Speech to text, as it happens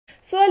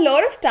So a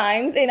lot of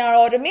times in our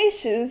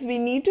automations, we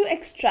need to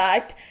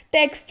extract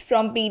text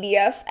from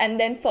PDFs and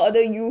then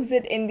further use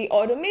it in the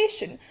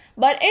automation.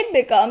 But it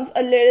becomes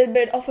a little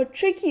bit of a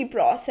tricky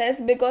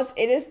process because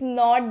it is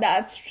not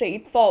that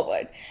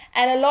straightforward.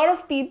 And a lot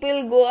of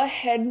people go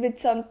ahead with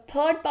some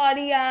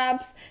third-party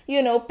apps,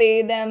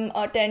 pay them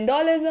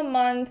 $10 a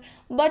month.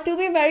 But to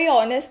be very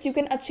honest, you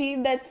can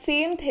achieve that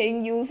same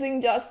thing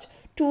using just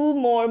 2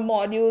 more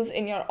modules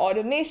in your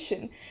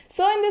automation.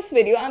 So in this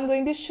video, I'm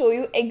going to show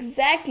you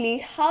exactly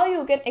how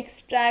you can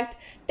extract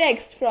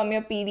text from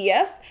your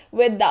PDFs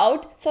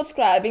without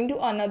subscribing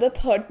to another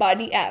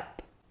third-party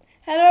app.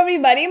 Hello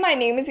everybody, my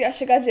name is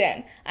Yashika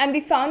Jain. I'm the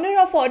founder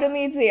of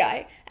Automates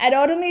AI. At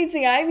Automates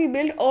AI, we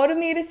build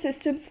automated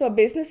systems for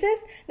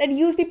businesses that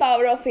use the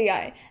power of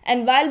AI.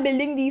 And while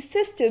building these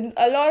systems,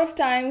 a lot of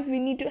times we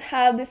need to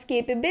have this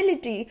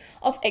capability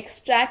of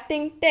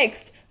extracting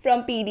text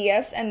from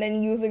PDFs and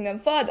then using them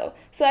further.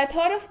 So I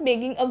thought of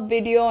making a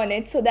video on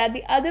it so that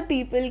the other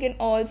people can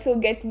also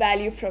get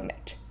value from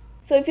it.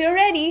 So if you're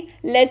ready,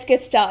 let's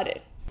get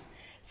started.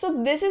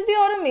 So this is the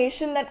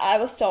automation that I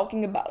was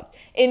talking about.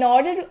 In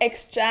order to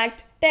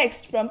extract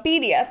text from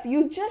PDF,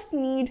 you just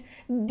need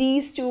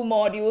these 2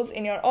 modules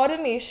in your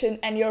automation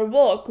and your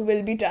work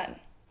will be done.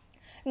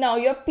 Now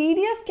your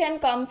PDF can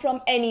come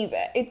from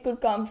anywhere. It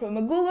could come from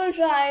a Google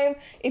Drive,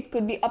 it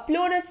could be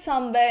uploaded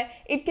somewhere,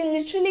 it can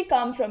literally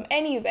come from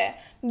anywhere.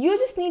 You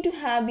just need to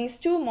have these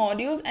 2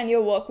 modules and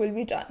your work will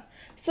be done.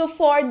 So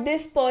for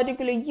this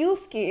particular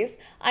use case,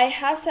 I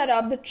have set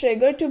up the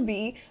trigger to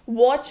be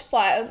watch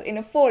files in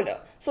a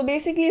folder. So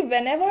basically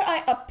whenever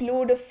I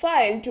upload a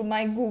file to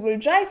my Google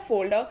Drive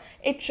folder,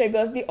 it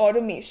triggers the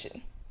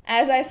automation.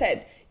 As I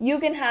said, you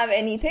can have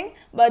anything,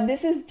 but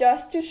this is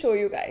just to show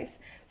you guys.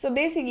 So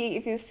basically,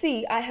 if you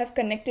see, I have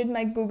connected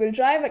my Google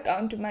Drive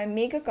account to my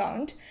Make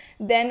account.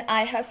 Then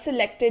I have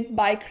selected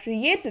by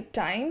created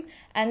time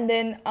and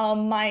then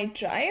my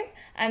drive.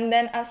 And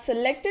then I've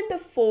selected the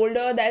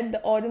folder that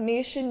the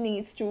automation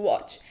needs to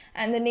watch.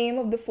 And the name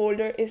of the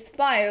folder is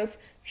files,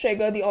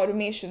 trigger the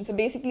automation. So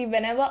basically,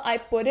 whenever I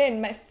put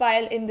in my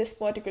file in this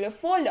particular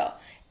folder,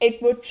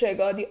 it would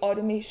trigger the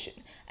automation.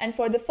 And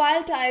for the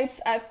file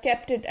types, I've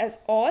kept it as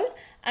all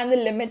and the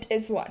limit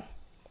is 1.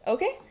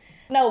 Okay.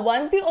 Now,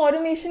 once the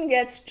automation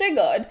gets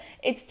triggered,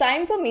 it's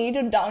time for me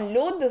to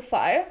download the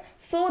file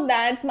so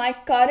that my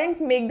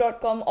current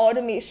make.com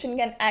automation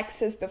can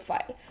access the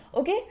file.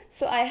 Okay,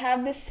 so I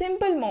have this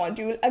simple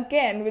module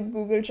again with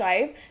Google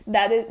Drive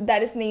that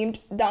is named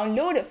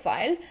download a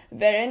file,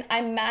 wherein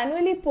I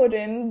manually put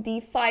in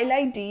the file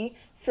ID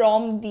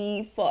from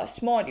the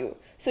first module.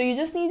 So you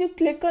just need to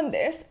click on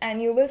this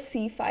and you will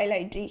see file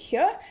ID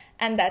here,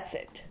 and that's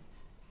it.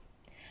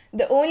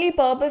 The only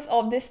purpose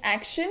of this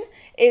action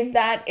is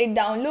that it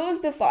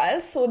downloads the file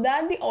so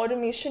that the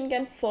automation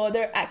can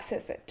further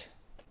access it.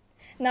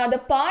 Now the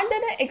part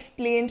that I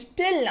explained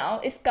till now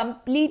is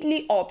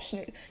completely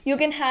optional. You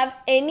can have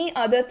any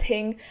other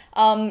thing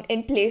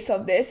in place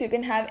of this. You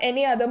can have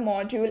any other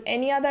module,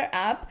 any other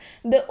app.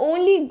 The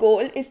only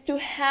goal is to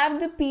have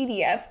the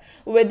PDF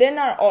within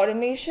our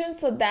automation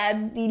so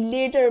that the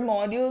later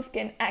modules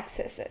can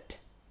access it.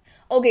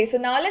 Okay, so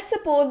now let's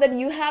suppose that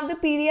you have the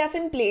PDF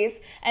in place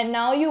and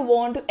now you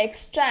want to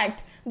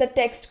extract the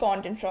text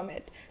content from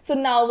it. So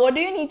now what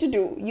do you need to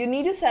do? You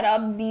need to set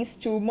up these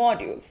 2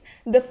 modules.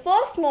 The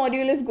first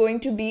module is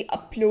going to be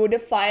upload a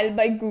file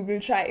by Google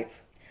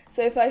Drive.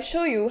 So if I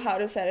show you how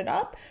to set it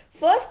up,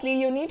 firstly,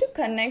 you need to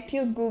connect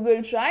your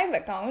Google Drive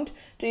account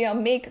to your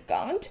Make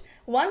account.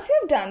 Once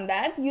you've done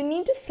that, you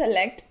need to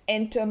select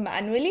enter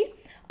manually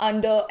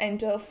under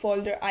enter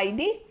folder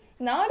ID.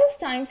 Now it is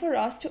time for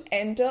us to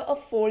enter a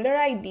folder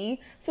ID.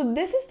 So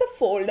this is the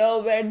folder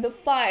where the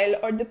file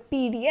or the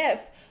PDF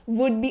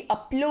would be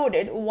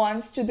uploaded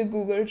once to the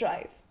Google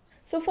Drive.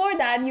 So for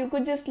that, you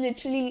could just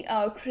literally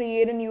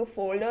create a new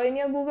folder in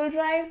your Google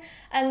Drive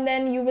and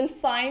then you will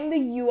find the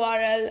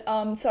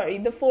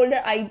URL, the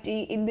folder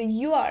ID in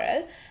the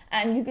URL,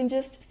 and you can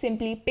just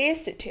simply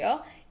paste it here.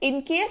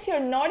 In case you're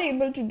not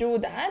able to do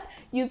that,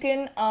 you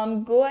can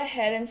go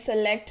ahead and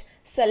select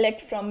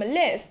from a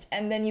list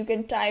and then you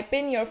can type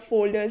in your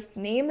folder's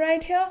name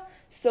right here.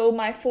 So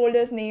my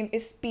folder's name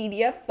is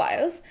PDF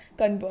files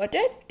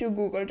converted to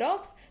Google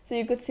Docs. So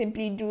you could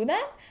simply do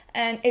that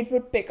and it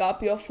would pick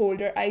up your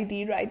folder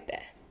ID right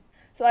there.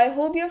 So I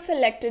hope you've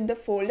selected the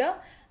folder.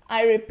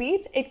 I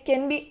repeat, it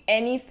can be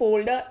any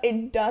folder.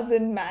 It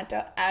doesn't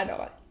matter at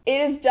all. It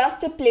is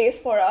just a place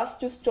for us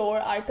to store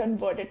our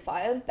converted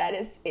files. That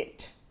is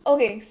it.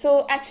 Okay,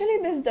 so actually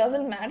this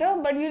doesn't matter,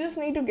 but you just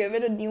need to give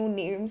it a new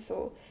name.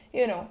 So,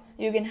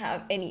 you can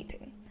have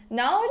anything.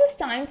 Now it is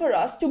time for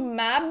us to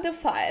map the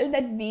file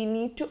that we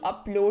need to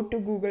upload to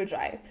Google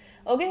Drive.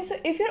 Okay, so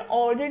if you're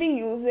already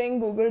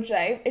using Google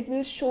Drive, it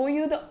will show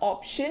you the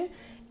option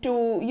to,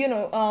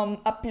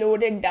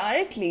 upload it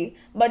directly.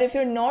 But if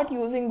you're not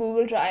using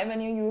Google Drive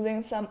and you're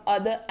using some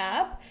other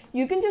app,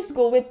 you can just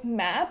go with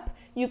map.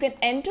 You can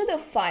enter the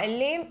file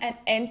name and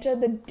enter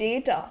the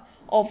data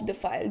of the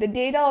file. The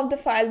data of the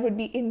file would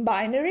be in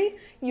binary.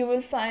 You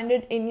will find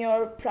it in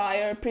your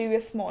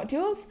previous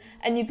modules,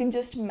 and you can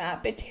just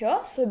map it here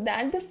so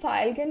that the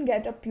file can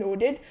get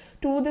uploaded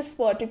to this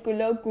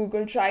particular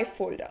Google Drive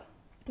folder.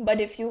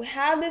 But if you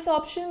have this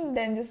option,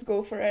 then just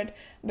go for it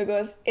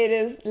because it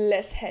is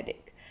less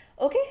headache.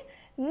 Okay,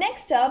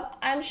 next up,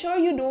 I'm sure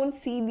you don't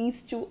see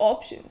these two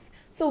options.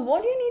 So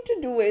what you need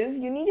to do is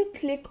you need to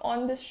click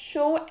on the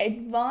Show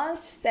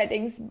Advanced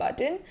Settings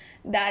button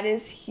that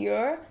is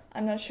here.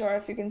 I'm not sure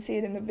if you can see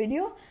it in the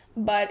video,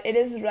 but it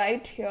is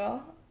right here.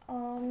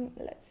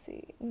 Let's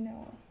see.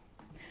 No.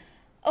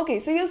 Okay,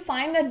 so you'll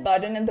find that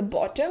button at the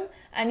bottom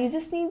and you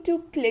just need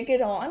to click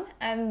it on,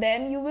 and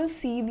then you will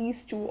see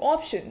these two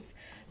options.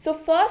 So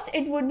first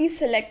it would be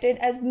selected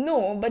as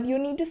no, but you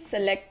need to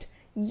select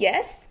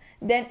yes.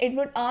 Then it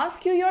would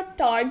ask you your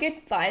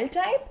target file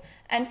type,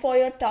 and for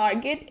your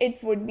target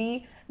it would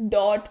be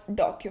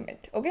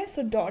 .document. Okay,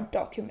 so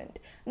 .document.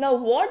 Now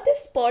what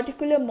this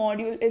particular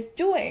module is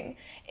doing,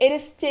 it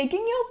is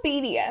taking your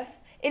PDF,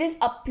 it is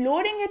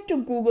uploading it to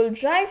Google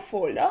Drive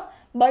folder,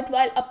 but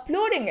while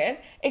uploading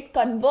it, it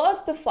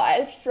converts the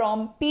file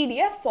from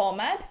PDF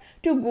format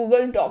to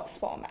Google Docs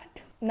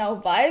format. Now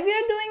why we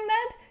are doing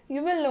that,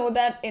 you will know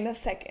that in a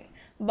second.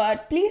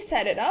 But please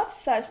set it up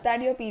such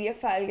that your PDF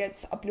file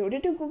gets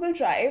uploaded to Google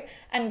Drive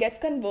and gets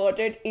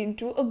converted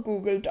into a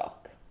Google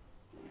Doc.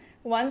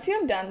 Once you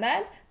have done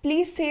that,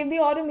 please save the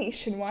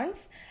automation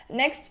once.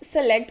 Next,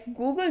 select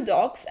Google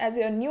Docs as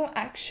your new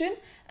action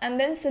and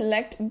then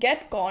select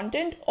Get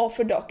Content of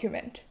a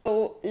document.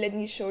 So let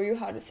me show you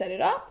how to set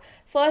it up.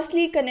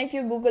 Firstly, connect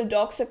your Google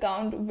Docs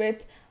account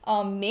with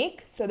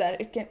Make so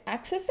that it can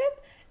access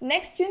it.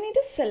 Next, you need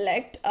to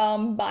select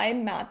by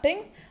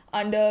mapping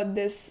under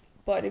these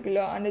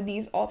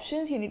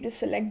options. You need to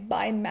select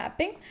by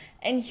mapping,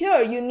 and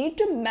here you need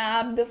to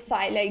map the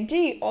file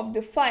ID of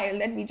the file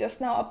that we just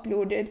now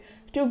uploaded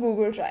to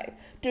Google Drive.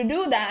 To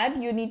do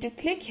that, you need to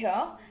click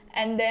here,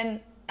 and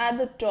then at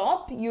the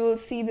top you will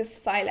see this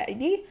file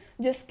ID.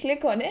 Just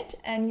click on it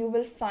and you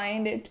will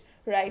find it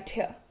right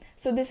here.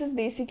 So this is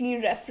basically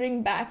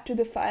referring back to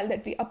the file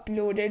that we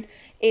uploaded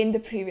in the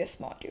previous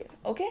module.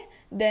 Okay,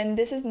 then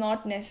this is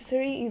not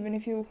necessary. Even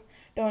if you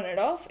turn it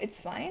off, it's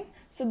fine.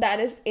 So that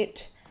is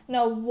it.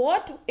 Now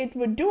what it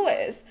would do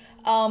is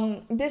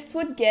this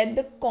would get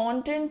the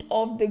content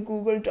of the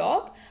Google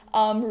Doc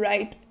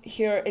right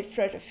here in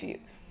front of you.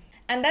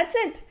 And that's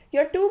it.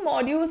 Your two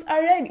modules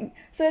are ready.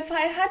 So if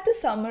I had to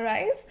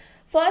summarize,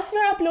 first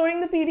we're uploading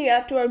the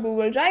PDF to our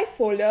Google Drive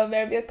folder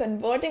where we're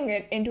converting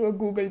it into a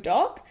Google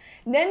Doc.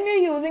 Then we're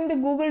using the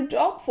Google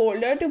Doc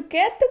folder to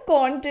get the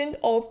content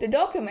of the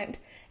document.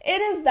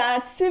 It is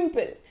that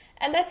simple.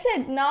 And that's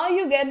it. Now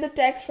you get the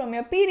text from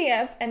your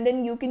PDF and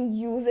then you can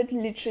use it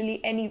literally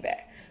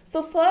anywhere.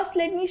 So first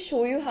let me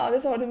show you how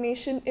this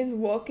automation is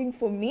working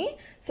for me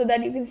so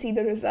that you can see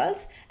the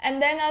results,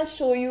 and then I'll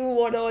show you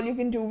what all you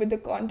can do with the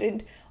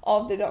content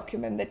of the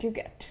document that you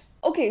get.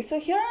 Okay, so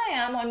here I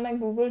am on my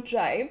Google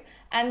Drive,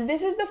 and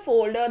this is the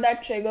folder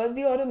that triggers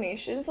the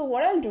automation. So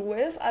what I'll do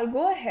is I'll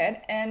go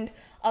ahead and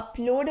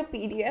upload a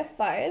PDF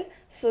file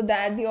so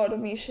that the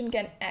automation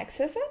can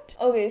access it.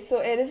 Okay, so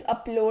it is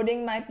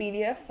uploading my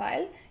PDF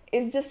file.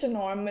 It's just a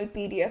normal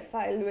PDF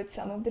file with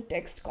some of the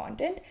text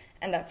content,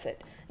 and that's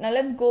it. Now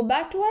let's go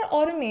back to our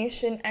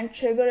automation and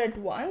trigger it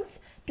once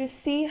to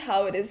see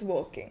how it is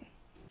working.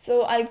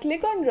 So I'll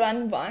click on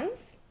run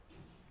once.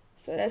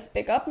 So let's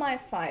pick up my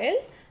file.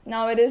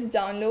 Now it is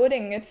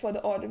downloading it for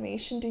the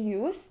automation to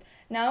use.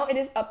 Now it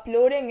is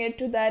uploading it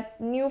to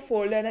that new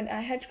folder that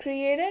I had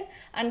created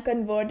and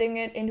converting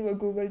it into a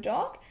Google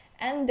Doc.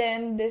 And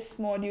then this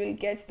module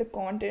gets the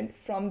content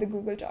from the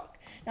Google Doc.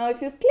 Now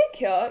if you click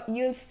here,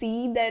 you'll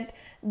see that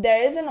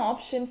there is an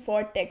option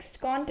for text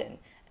content.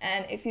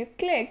 And if you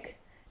click,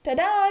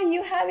 ta-da,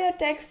 you have your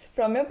text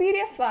from your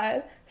PDF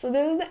file. So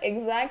this is the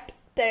exact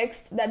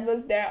text that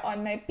was there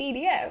on my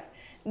PDF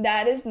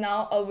that is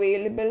now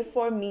available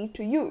for me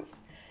to use.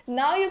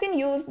 Now you can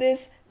use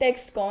this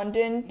text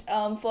content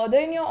further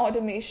in your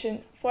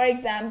automation. For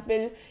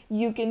example,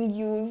 you can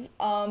use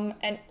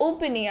an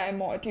OpenAI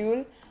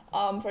module.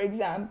 For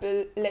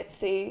example, let's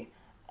say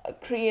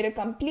create a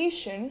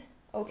completion,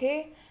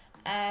 okay?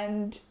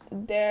 And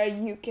there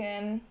you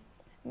can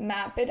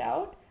map it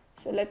out.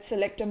 So let's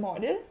select a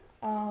model.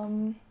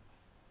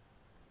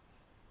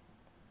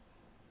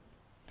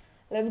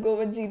 Let's go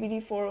with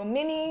GPT-4o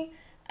Mini,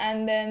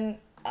 and then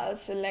I'll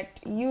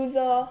select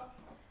user,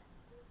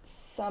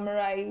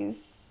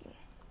 summarize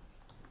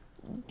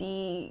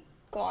the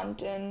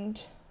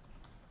content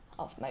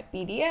of my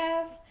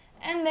PDF,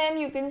 and then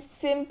you can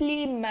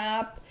simply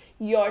map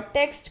your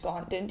text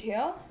content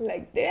here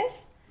like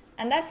this,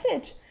 and that's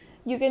it.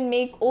 You can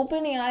make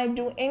OpenAI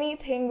do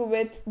anything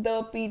with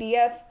the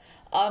PDF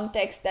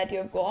text that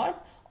you've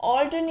got.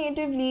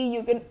 Alternatively,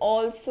 you can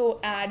also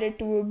add it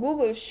to a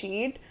Google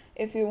Sheet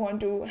if you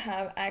want to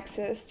have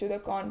access to the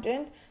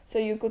content. So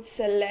you could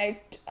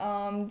select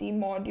the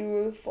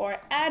module for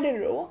add a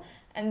row,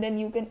 and then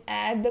you can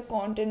add the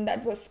content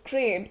that was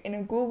scraped in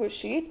a Google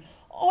Sheet.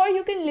 or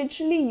you can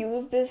literally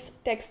use this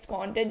text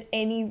content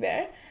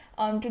anywhere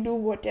to do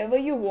whatever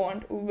you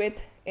want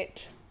with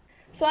it.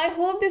 So I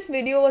hope this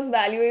video was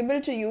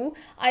valuable to you.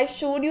 I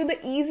showed you the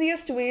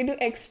easiest way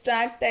to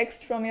extract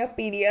text from your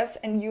PDFs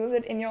and use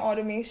it in your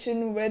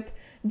automation with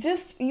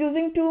just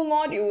using 2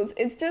 modules.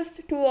 It's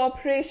just 2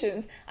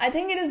 operations. I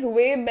think it is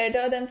way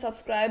better than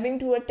subscribing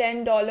to a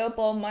 $10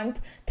 per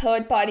month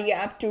third-party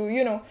app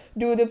to,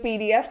 do the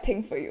PDF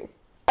thing for you.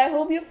 I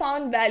hope you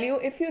found value.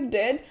 If you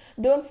did,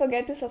 don't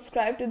forget to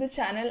subscribe to the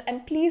channel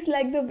and please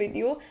like the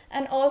video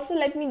and also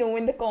let me know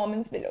in the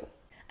comments below.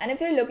 And if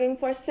you're looking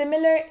for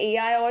similar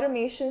AI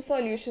automation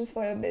solutions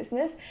for your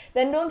business,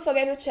 then don't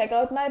forget to check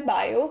out my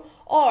bio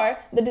or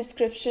the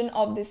description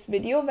of this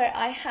video where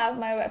I have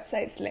my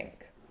website's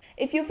link.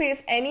 If you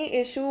face any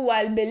issue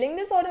while building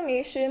this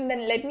automation,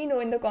 then let me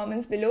know in the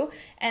comments below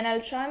and I'll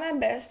try my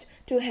best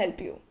to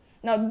help you.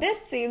 Now this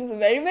seems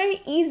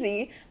very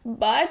easy,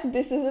 but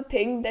this is a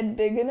thing that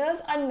beginners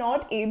are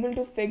not able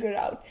to figure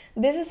out.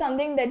 This is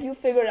something that you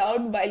figure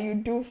out while you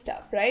do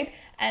stuff, right?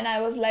 And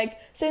I was like,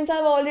 since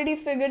I've already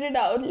figured it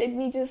out, let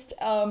me just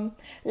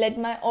let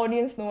my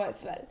audience know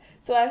as well.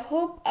 So I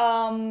hope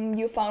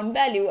you found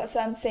value. So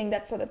I'm saying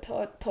that for the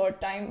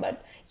third time,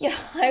 but yeah,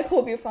 I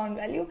hope you found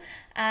value.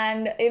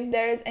 And if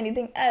there is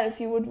anything else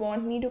you would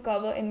want me to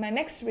cover in my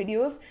next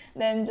videos,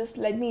 then just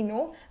let me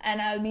know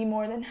and I'll be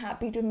more than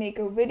happy to make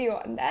a video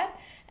on that.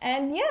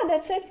 And yeah,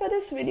 that's it for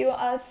this video.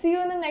 I'll see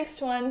you in the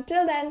next one.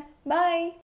 Till then, bye.